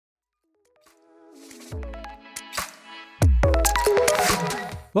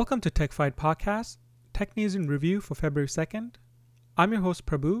Welcome to TechFight Podcast, Tech News in Review for February 2nd. I'm your host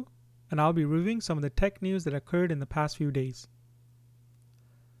Prabhu, and I'll be reviewing some of the tech news that occurred in the past few days.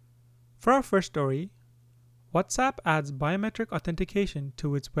 For our first story, WhatsApp adds biometric authentication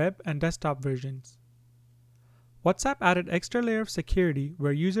to its web and desktop versions. WhatsApp added extra layer of security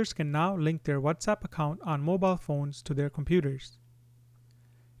where users can now link their WhatsApp account on mobile phones to their computers.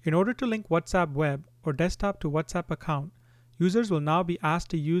 In order to link WhatsApp web or desktop to WhatsApp account, users will now be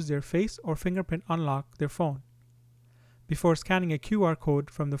asked to use their face or fingerprint unlock their phone before scanning a QR code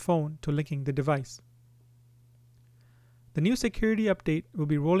from the phone to linking the device. The new security update will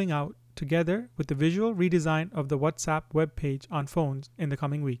be rolling out together with the visual redesign of the WhatsApp web page on phones in the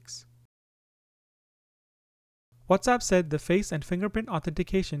coming weeks. WhatsApp said the face and fingerprint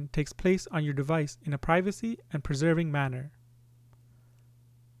authentication takes place on your device in a privacy and preserving manner.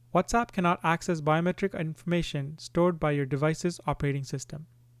 WhatsApp cannot access biometric information stored by your device's operating system.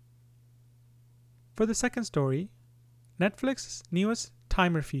 For the second story, Netflix's newest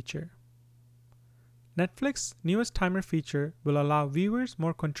timer feature. Netflix's newest timer feature will allow viewers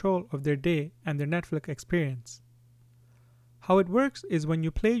more control of their day and their Netflix experience. How it works is when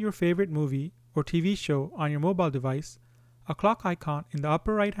you play your favorite movie or TV show on your mobile device, a clock icon in the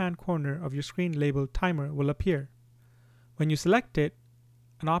upper right-hand corner of your screen labeled Timer will appear. When you select it,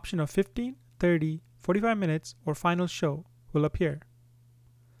 an option of 15, 30, 45 minutes, or Final Show will appear.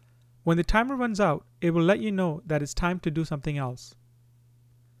 When the timer runs out, it will let you know that it's time to do something else.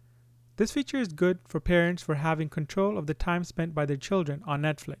 This feature is good for parents for having control of the time spent by their children on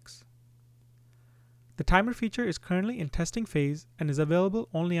Netflix. The timer feature is currently in testing phase and is available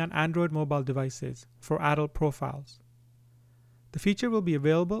only on Android mobile devices for adult profiles. The feature will be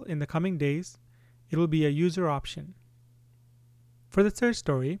available in the coming days. It will be a user option. For the third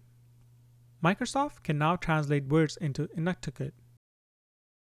story, Microsoft can now translate words into Inuktitut.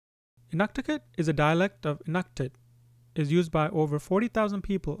 Inuktitut is a dialect of Inuktitut, is used by over 40,000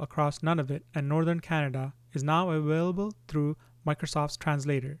 people across Nunavut and northern Canada, is now available through Microsoft's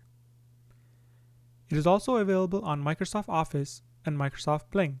translator. It is also available on Microsoft Office and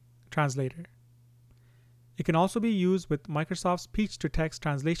Microsoft Bing translator. It can also be used with Microsoft's speech-to-text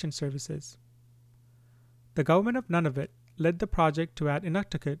translation services. The government of Nunavut led the project to add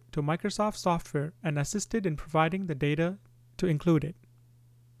Inuktitut to Microsoft software and assisted in providing the data to include it.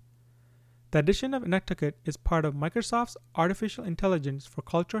 The addition of Inuktitut is part of Microsoft's Artificial Intelligence for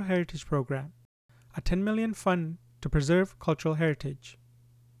Cultural Heritage program, a $10 million fund to preserve cultural heritage.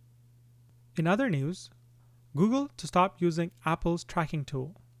 In other news, Google to stop using Apple's tracking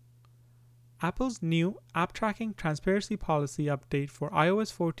tool. Apple's new App Tracking Transparency Policy update for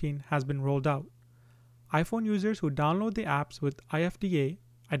iOS 14 has been rolled out. iPhone users who download the apps with IFDA,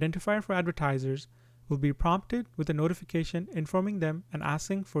 Identifier for Advertisers, will be prompted with a notification informing them and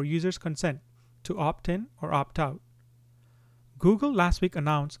asking for users' consent to opt in or opt out. Google last week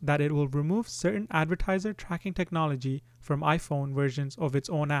announced that it will remove certain advertiser tracking technology from iPhone versions of its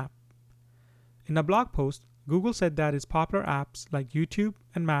own app. In a blog post, Google said that its popular apps like YouTube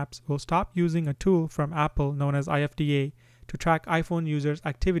and Maps will stop using a tool from Apple known as IFDA to track iPhone users'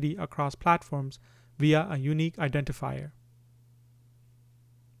 activity across platforms via a unique identifier.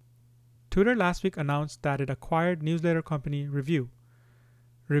 Twitter last week announced that it acquired newsletter company Review.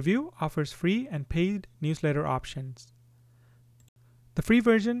 Review offers free and paid newsletter options. The free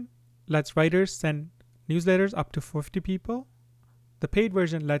version lets writers send newsletters up to 50 people. The paid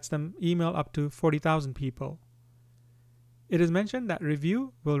version lets them email up to 40,000 people. It is mentioned that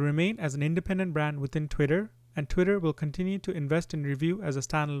Review will remain as an independent brand within Twitter, and Twitter will continue to invest in Review as a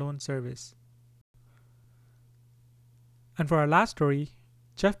standalone service. And for our last story,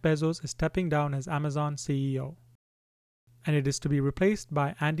 Jeff Bezos is stepping down as Amazon CEO, and it is to be replaced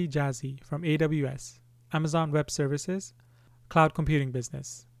by Andy Jassy from AWS, Amazon Web Services, cloud computing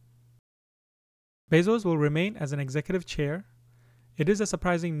business. Bezos will remain as an executive chair. It is a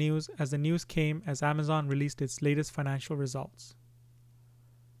surprising news as the news came as Amazon released its latest financial results.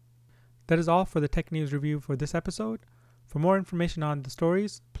 That is all for the tech news review for this episode. For more information on the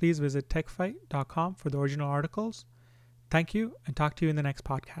stories, please visit techfight.com for the original articles. Thank you, and talk to you in the next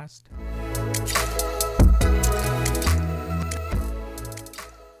podcast.